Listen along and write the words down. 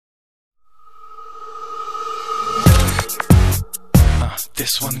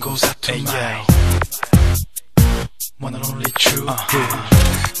This one goes out to my one and only true.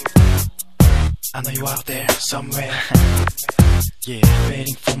 I know you out there somewhere. Yeah,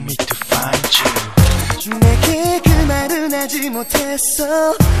 waiting for me to find you. 내게 그 말은 하지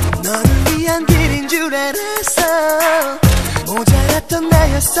못했어. 너를 위한 길인 줄 알았어. 모자랐던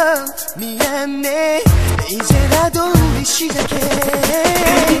나였어. 미안해. 이제라도 우리 시작해.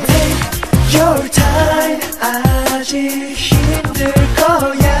 Baby, take your time. 아직 힘들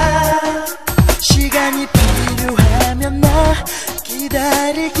거야. 시간이 필요하면 나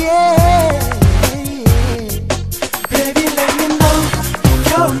기다릴게. Baby, let me know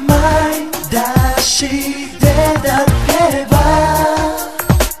your mind. 다시 대답해봐.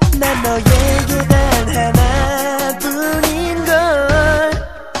 난 너에게 단 하나뿐인걸.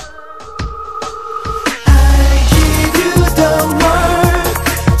 I give you the world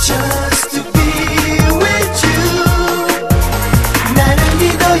just to be with you. 나를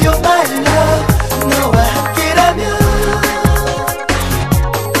믿어요 my love. 너와 함께라면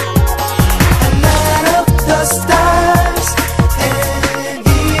I light up the stars and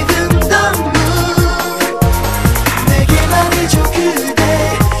even the moon. 내게 말해줘 그대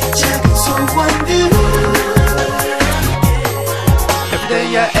작은 소원들. Every day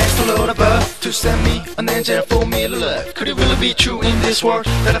I ask the Lord above to send me an angel for me to love. Could it really be true in this world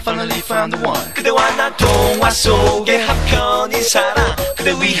that I finally found the one? 그대와 나 동화 속의 한편인 사람.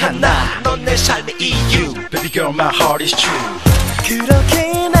 그대 위한 나, 넌 내 삶의 이유. Baby girl, my heart is true.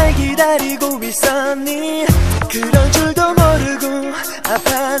 그렇게 날 기다리고 있었니? 그런 줄도 모르고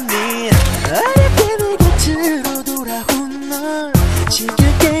아팠니? 어렵게 내 곁으로 돌아온 널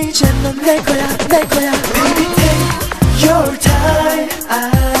지킬게. 이제 넌 내 거야 내 거야. Baby, take your time.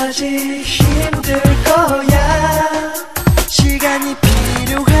 아직 힘들 거야. 시간이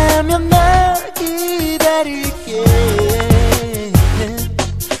필요하면 나 기다릴게.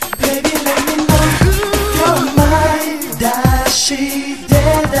 Baby, let me know your mind. 다시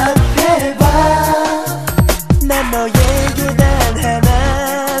대답해봐. 난 너에게 단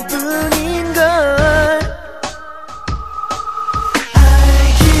하나뿐인걸. I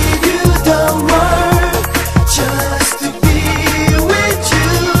give you the world just to be with you.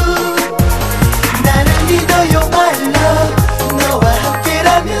 나를 믿어요 my love. 너와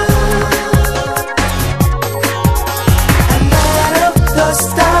함께라면 I light up the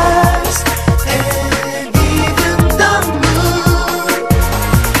stars and even the moon.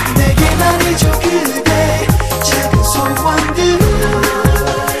 내게 말해줘 그대 작은 소원들.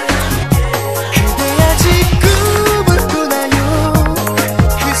 그대 아직 꿈을 꾸나요?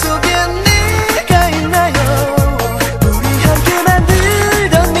 그 속에 내가 있나요? 우리 함께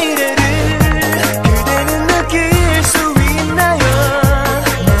만들던 미래를 그대는 느낄 수 있나요?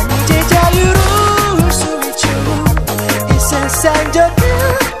 난 이제 자유로울 수 있죠. 이 세상 저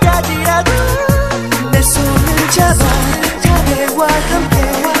끝까지라도 내 손을 잡아 그대와 함께.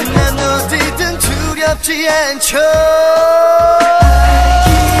 난 어디든 두렵지 않죠.